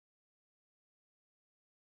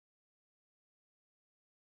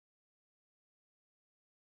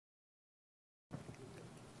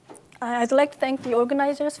I'd like to thank the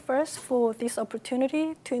organizers first for this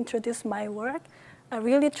opportunity to introduce my work. I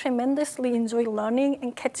really tremendously enjoy learning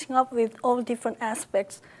and catching up with all different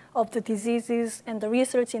aspects of the diseases and the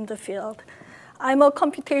research in the field. I'm a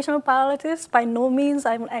computational biologist. By no means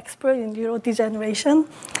I'm an expert in neurodegeneration,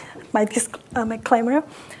 my disclaimer.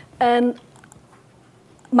 And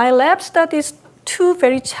my lab studies two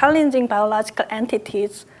very challenging biological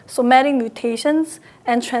entities, somatic mutations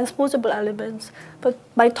and transposable elements. But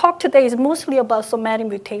my talk today is mostly about somatic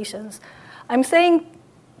mutations. I'm saying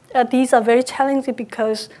these are very challenging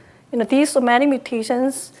because these somatic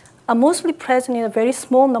mutations are mostly present in a very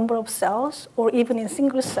small number of cells or even in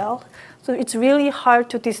single cell. So it's really hard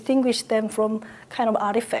to distinguish them from kind of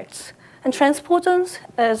artifacts. And transposons,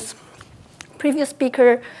 as previous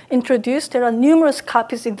speaker introduced, there are numerous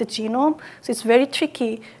copies in the genome, so it's very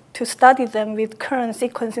tricky to study them with current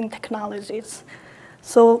sequencing technologies.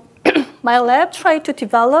 So my lab tried to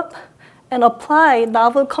develop and apply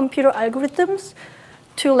novel computer algorithms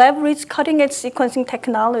to leverage cutting-edge sequencing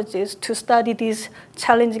technologies to study these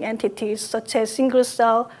challenging entities, such as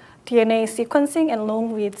single-cell DNA sequencing and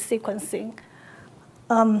long-read sequencing.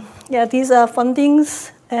 These are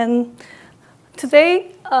fundings. And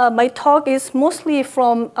today, my talk is mostly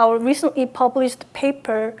from our recently published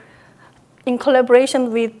paper in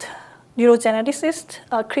collaboration with neurogeneticist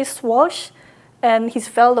Chris Walsh and his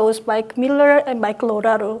fellows Mike Miller and Mike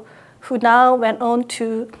Lorado, who now went on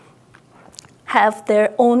to have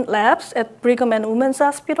their own labs at Brigham and Women's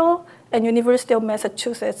Hospital and University of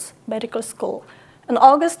Massachusetts Medical School. And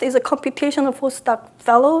August is a computational postdoc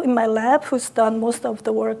fellow in my lab who's done most of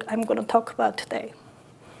the work I'm going to talk about today.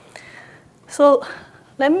 So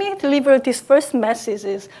let me deliver these first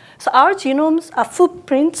messages. So our genomes are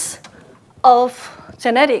footprints of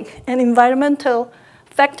genetic and environmental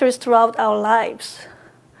factors throughout our lives.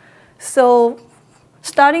 So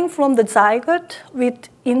starting from the zygote with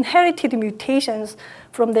inherited mutations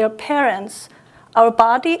from their parents, our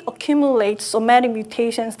body accumulates somatic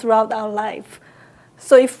mutations throughout our life.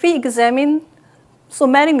 So if we examine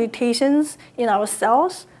somatic mutations in our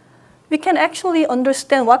cells, we can actually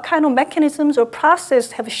understand what kind of mechanisms or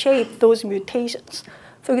processes have shaped those mutations.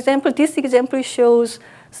 For example, this example shows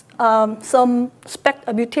some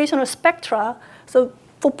mutational spectra. So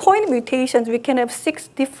for point mutations, we can have 6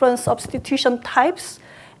 different substitution types.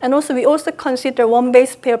 And also, we also consider one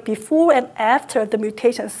base pair before and after the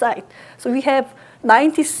mutation site. So we have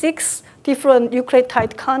 96 different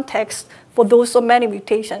nucleotide contexts for those somatic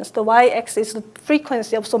mutations. The y-axis is the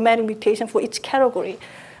frequency of somatic mutation for each category.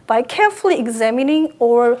 By carefully examining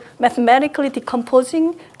or mathematically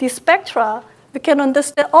decomposing the spectra, we can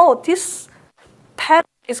understand, oh, this pattern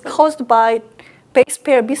is caused by base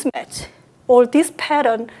pair mismatch, or this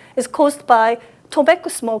pattern is caused by tobacco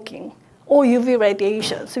smoking or UV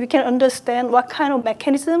radiation. So we can understand what kind of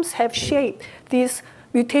mechanisms have shaped these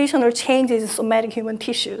mutational changes in somatic human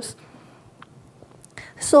tissues.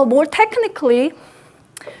 So more technically,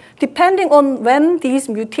 depending on when these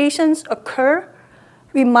mutations occur,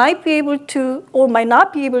 we might be able to or might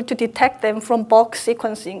not be able to detect them from bulk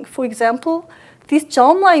sequencing. For example, these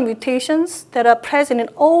germline mutations that are present in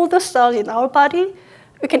all the cells in our body,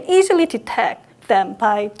 we can easily detect them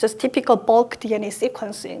by just typical bulk DNA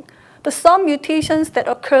sequencing. But some mutations that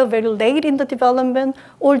occur very late in the development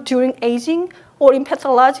or during aging or in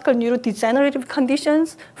pathological neurodegenerative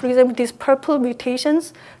conditions, for example, these purple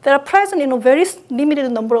mutations that are present in a very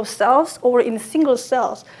limited number of cells or in single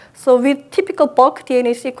cells. So with typical bulk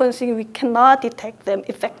DNA sequencing, we cannot detect them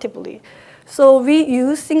effectively. So we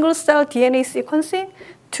use single-cell DNA sequencing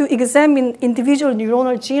to examine individual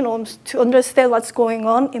neuronal genomes to understand what's going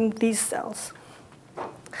on in these cells.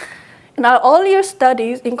 In our earlier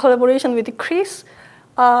studies, in collaboration with Chris,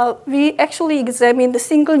 we actually examined the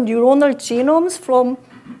single neuronal genomes from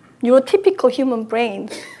neurotypical human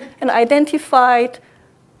brains and identified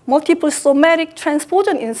multiple somatic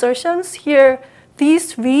transposon insertions. Here,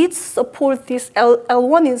 these reads support this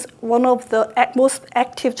L1 is one of the most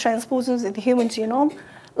active transposons in the human genome.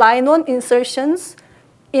 Line 1 insertions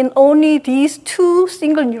in only these 2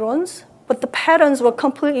 single neurons, but the patterns were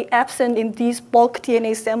completely absent in these bulk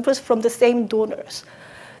DNA samples from the same donors.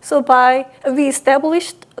 So we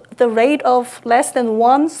established the rate of less than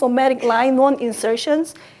 1 somatic line 1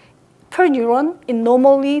 insertions per neuron in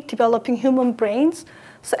normally developing human brains.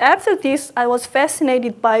 So after this, I was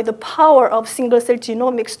fascinated by the power of single-cell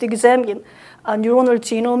genomics to examine neuronal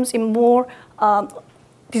genomes in more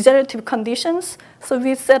degenerative conditions. So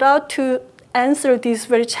we set out to answer these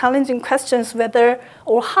very challenging questions, whether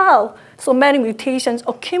or how somatic mutations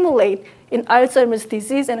accumulate in Alzheimer's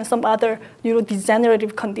disease and some other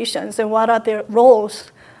neurodegenerative conditions, and what are their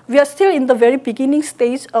roles we are still in the very beginning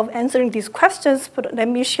stage of answering these questions, but let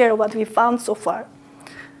me share what we found so far.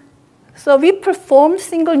 So we performed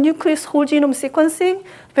single nucleus whole genome sequencing.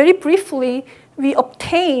 Very briefly, we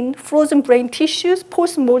obtained frozen brain tissues,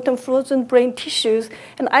 post-mortem frozen brain tissues,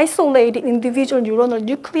 and isolated individual neuronal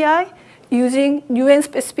nuclei using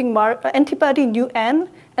UN-specific antibody UN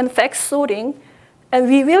and FACS sorting. And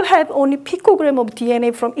we will have only picogram of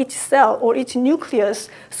DNA from each cell or each nucleus.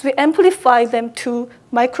 So we amplify them to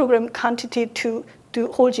microgram quantity to do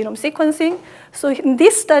whole genome sequencing. So in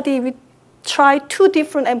this study, we tried two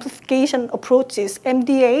different amplification approaches,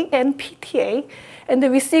 MDA and PTA. And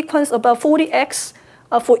then we sequenced about 40x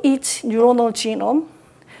for each neuronal genome.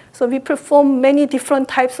 So we perform many different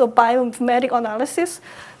types of bioinformatic analysis.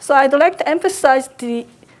 So I'd like to emphasize the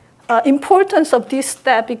importance of this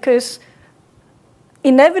step because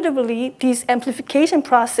inevitably, these amplification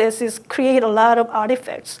processes create a lot of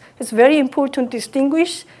artifacts. It's very important to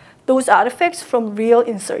distinguish those artifacts from real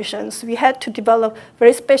insertions. We had to develop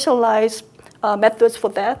very specialized methods for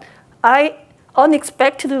that. I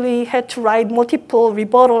unexpectedly had to write multiple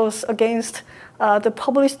rebuttals against the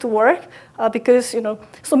published work because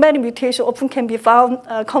so many mutations often can be found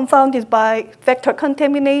confounded by vector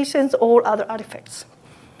contaminations or other artifacts.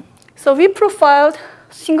 So we profiled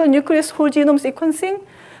single nucleus whole genome sequencing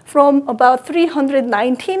from about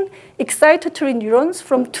 319 excitatory neurons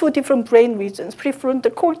from two different brain regions,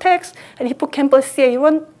 prefrontal cortex and hippocampal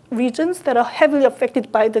CA1 regions that are heavily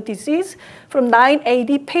affected by the disease from 9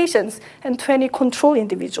 AD patients and 20 control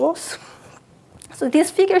individuals. So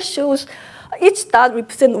this figure shows each dot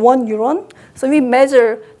represents one neuron. So we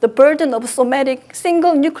measure the burden of somatic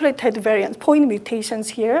single nucleotide variants, point mutations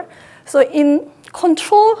here. So in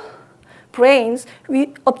control brains,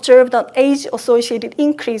 we observed an age-associated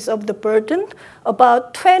increase of the burden,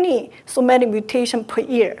 about 20 somatic mutations per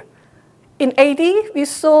year. In AD, we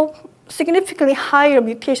saw significantly higher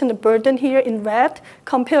mutation burden here in red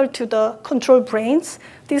compared to the control brains.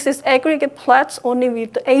 This is aggregate plots only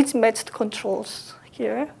with the age-matched controls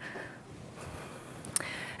here.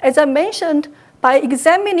 As I mentioned, by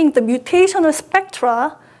examining the mutational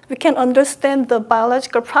spectra, we can understand the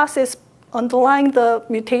biological process underlying the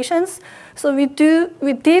mutations. So we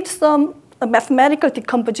did some mathematical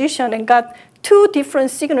decomposition and got two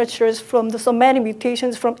different signatures from the somatic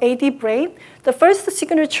mutations from AD brain. The first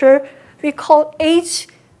signature we call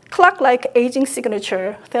clock-like aging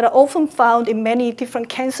signature that are often found in many different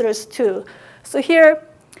cancers too. So here,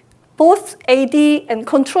 both AD and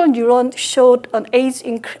control neuron showed an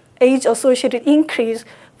age-associated increase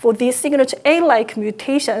for these signature A-like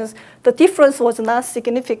mutations. The difference was not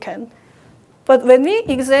significant. But when we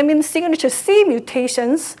examine signature C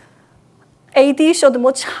mutations, AD showed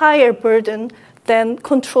much higher burden than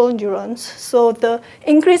control neurons. So the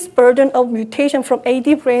increased burden of mutation from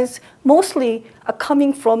AD brains mostly are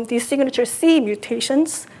coming from these signature C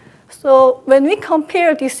mutations. So when we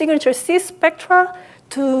compare the signature C spectra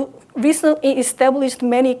to recently established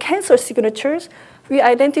many cancer signatures, we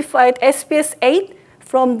identified SPS8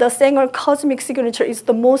 from the Sanger cosmic signature is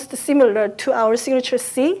the most similar to our signature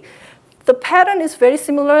C. The pattern is very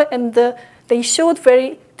similar, and they showed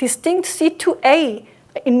very distinct C2A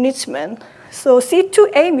enrichment. So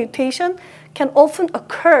C2A mutation can often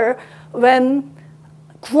occur when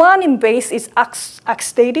guanine base is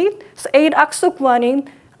oxidated. So 8-oxoguanine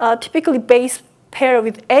typically base pair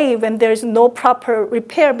with A when there is no proper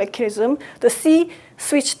repair mechanism. The C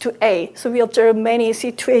switch to A. So we observe many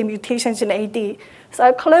C2A mutations in AD. So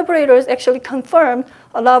our collaborators actually confirmed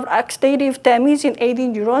a lot of oxidative damage in AD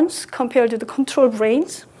neurons compared to the control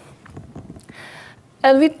brains.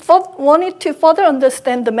 And we wanted to further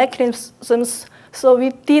understand the mechanisms, so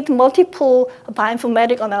we did multiple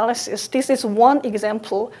bioinformatic analysis. This is one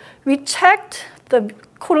example. We checked the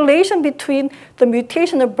correlation between the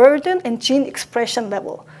mutational burden and gene expression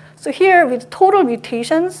level. So here, with total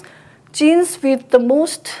mutations, genes with the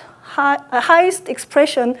highest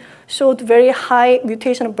expression showed very high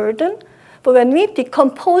mutational burden. But when we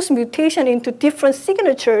decompose mutation into different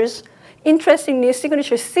signatures, interestingly,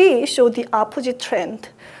 signature C showed the opposite trend.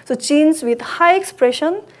 So genes with high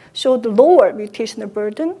expression showed lower mutational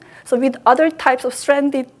burden. So with other types of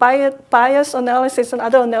stranded bias analysis and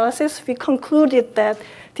other analysis, we concluded that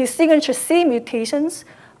these signature C mutations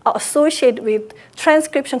are associated with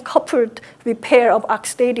transcription-coupled repair of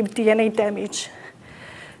oxidative DNA damage.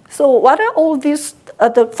 So what are all these,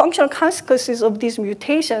 the functional consequences of these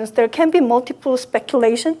mutations? There can be multiple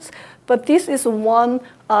speculations, but this is one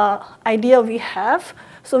idea we have.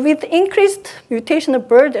 So with increased mutational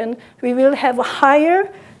burden, we will have a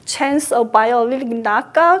higher chance of bioallelic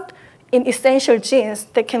knockout in essential genes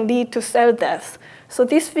that can lead to cell death. So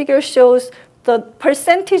this figure shows the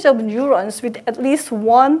percentage of neurons with at least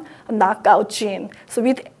one knockout gene. So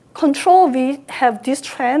with control, we have this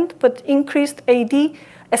trend, but increased AD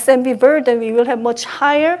SMB burden, we will have much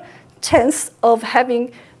higher chance of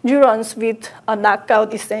having neurons with a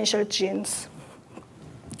knockout essential genes.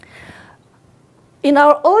 In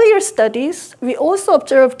our earlier studies, we also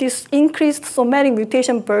observed this increased somatic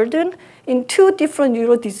mutation burden in two different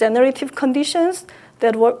neurodegenerative conditions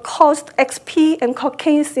that were caused XP and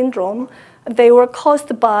cocaine syndrome. They were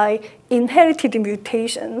caused by inherited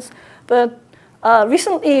mutations. But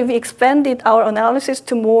recently, we expanded our analysis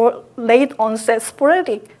to more late onset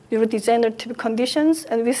sporadic neurodegenerative conditions,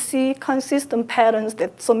 and we see consistent patterns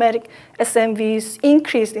that somatic SMVs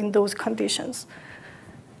increase in those conditions.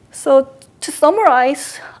 So to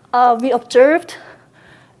summarize, we observed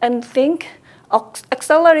and think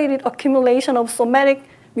accelerated accumulation of somatic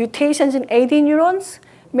mutations in AD neurons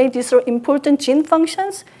may disrupt important gene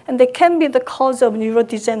functions, and they can be the cause of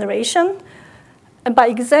neurodegeneration. And by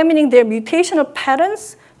examining their mutational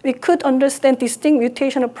patterns, we could understand distinct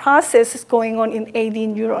mutational processes going on in AD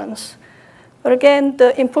neurons. But again,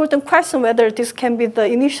 the important question whether this can be the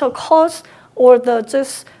initial cause or the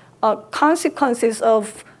just consequences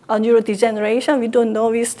of neurodegeneration, we don't know.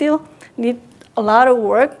 We still need a lot of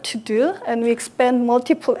work to do, and we expend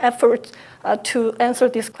multiple efforts to answer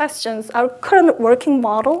these questions. Our current working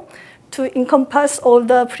model to encompass all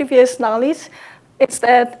the previous knowledge is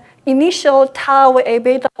that initial tau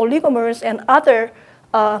A-beta oligomers and other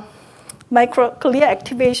microglia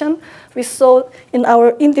activation, we saw in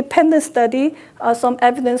our independent study some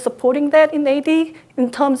evidence supporting that in AD in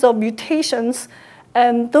terms of mutations.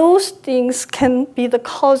 And those things can be the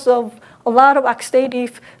cause of a lot of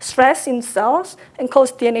oxidative stress in cells and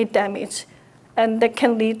cause DNA damage. And that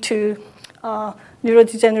can lead to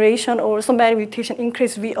neurodegeneration or somatic mutation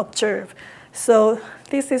increase we observe. So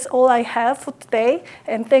this is all I have for today,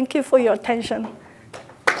 and thank you for your attention.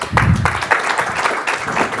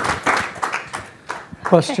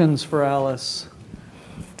 Questions for Alice?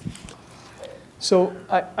 So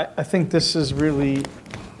I think this is really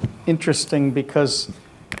interesting because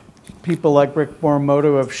people like Rick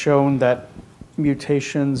Morimoto have shown that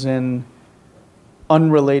mutations in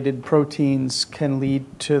unrelated proteins can lead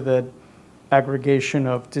to the aggregation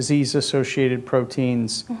of disease-associated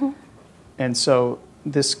proteins. Mm-hmm. And so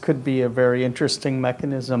this could be a very interesting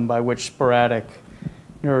mechanism by which sporadic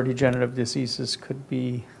neurodegenerative diseases could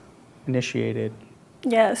be initiated.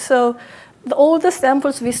 Yeah, so all the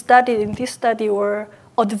samples we studied in this study were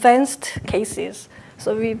advanced cases.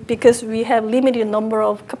 So because we have limited number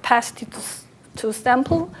of capacity to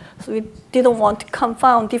sample, so we didn't want to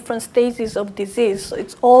confound different stages of disease. So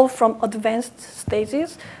it's all from advanced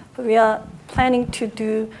stages. But we are planning to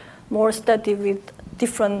do more study with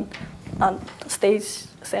different stage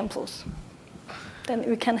samples. Then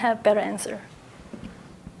we can have better answer.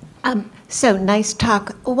 So nice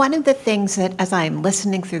talk. One of the things that, as I'm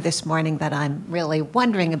listening through this morning, that I'm really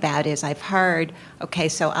wondering about is I've heard, okay,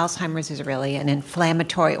 so Alzheimer's is really an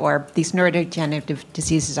inflammatory, or these neurodegenerative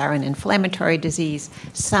diseases are an inflammatory disease.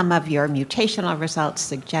 Some of your mutational results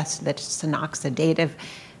suggest that it's an oxidative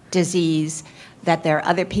disease, that there are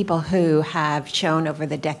other people who have shown over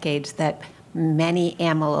the decades that many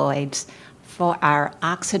amyloids are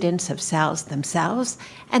oxidants of cells themselves.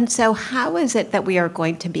 And so how is it that we are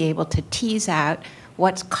going to be able to tease out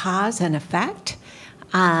what's cause and effect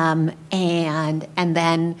and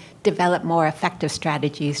then develop more effective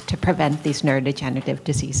strategies to prevent these neurodegenerative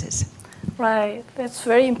diseases? Right, that's a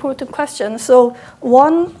very important question. So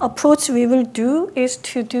one approach we will do is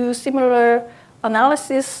to do similar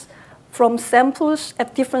analysis from samples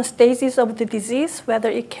at different stages of the disease, whether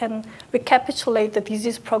it can recapitulate the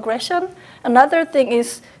disease progression. Another thing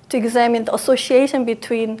is to examine the association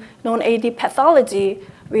between non-AD pathology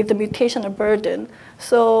with the mutational burden.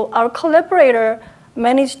 So our collaborator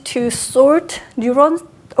managed to sort neurons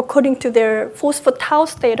according to their phospho-tau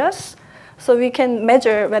status, so we can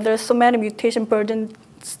measure whether somatic mutation burden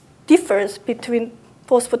differs between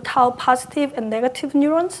phospho-tau positive and negative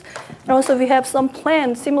neurons. And also we have some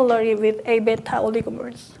plans similarly with A-beta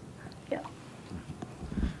oligomers. Yeah.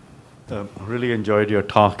 Really enjoyed your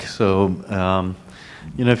talk. So,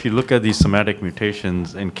 if you look at these somatic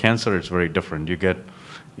mutations in cancer, it's very different. You get,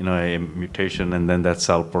 a mutation and then that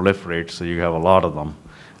cell proliferates, so you have a lot of them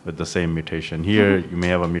with the same mutation. Here, you may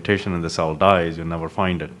have a mutation and the cell dies, you'll never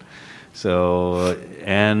find it. So,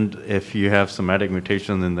 and if you have somatic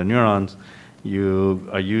mutations in the neurons,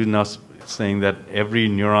 are you now saying that every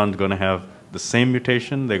neuron is going to have the same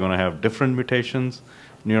mutation? They're going to have different mutations,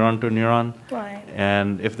 neuron to neuron? Right.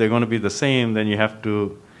 And if they're going to be the same, then you have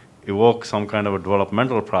to evoke some kind of a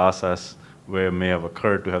developmental process where it may have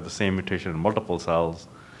occurred to have the same mutation in multiple cells.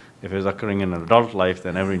 If it's occurring in an adult life,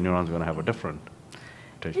 then every neuron is going to have a different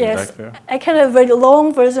mutation. Yes, Is that fair? I can have a very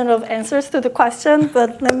long version of answers to the question,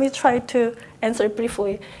 but let me try to answer it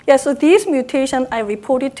briefly. Yeah, so these mutations I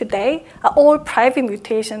reported today are all private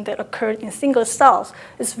mutations that occurred in single cells.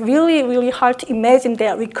 It's really, really hard to imagine they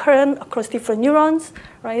are recurrent across different neurons,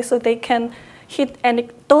 right? So they can hit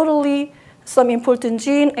anecdotally some important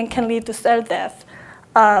gene and can lead to cell death.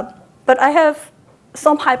 But I have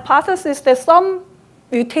some hypotheses that some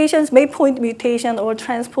mutations, point mutation or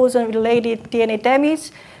transposon-related DNA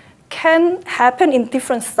damage, can happen in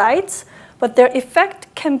different sites, but their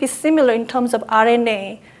effect can be similar in terms of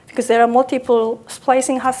RNA because there are multiple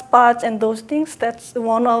splicing hotspots and those things. That's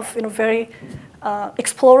one of very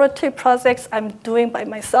exploratory projects I'm doing by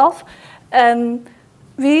myself. And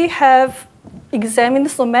we have examined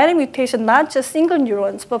somatic mutation, not just single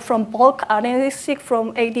neurons, but from bulk RNA-seq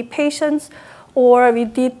from AD patients, or we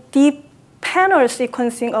did deep panel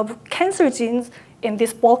sequencing of cancer genes in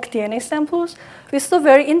these bulk DNA samples. We saw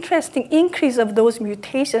very interesting increase of those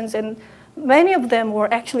mutations, and many of them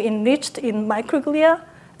were actually enriched in microglia.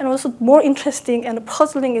 And also more interesting and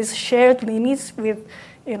puzzling is shared lineage with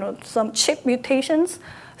some chip mutations.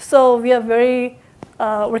 So we are very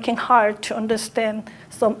working hard to understand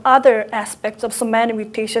some other aspects of somatic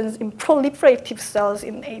mutations in proliferative cells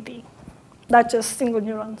in AD, not just single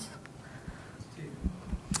neurons.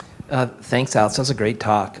 Thanks, Al. Sounds a great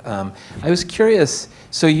talk. I was curious,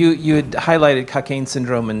 so you had highlighted Cockayne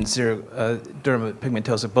syndrome and xeroderma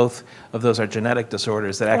pigmentosa. Both of those are genetic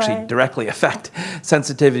disorders that actually directly affect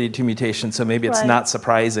sensitivity to mutations, so maybe it's not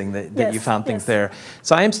surprising that you found things there.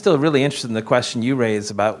 So I am still really interested in the question you raised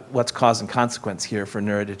about what's cause and consequence here for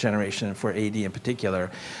neurodegeneration and for AD in particular.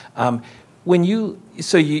 When you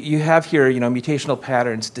have here mutational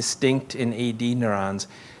patterns distinct in AD neurons.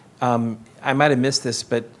 I might have missed this,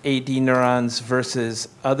 but AD neurons versus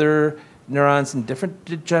other neurons in different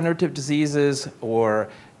degenerative diseases,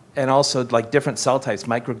 and also like different cell types,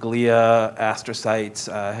 microglia,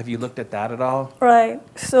 astrocytes. Have you looked at that at all? Right.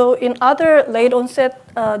 So in other late onset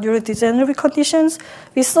neurodegenerative conditions,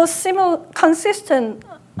 we saw similar consistent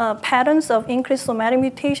patterns of increased somatic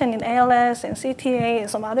mutation in ALS and CTA and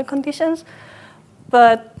some other conditions,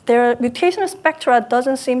 but their mutational spectra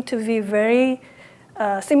doesn't seem to be very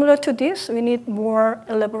similar to this. We need more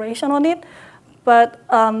elaboration on it. But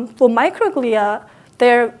for microglia,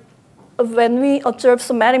 when we observe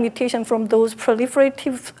somatic mutation from those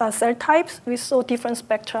proliferative cell types, we saw different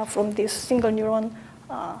spectra from this single neuron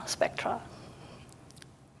spectra.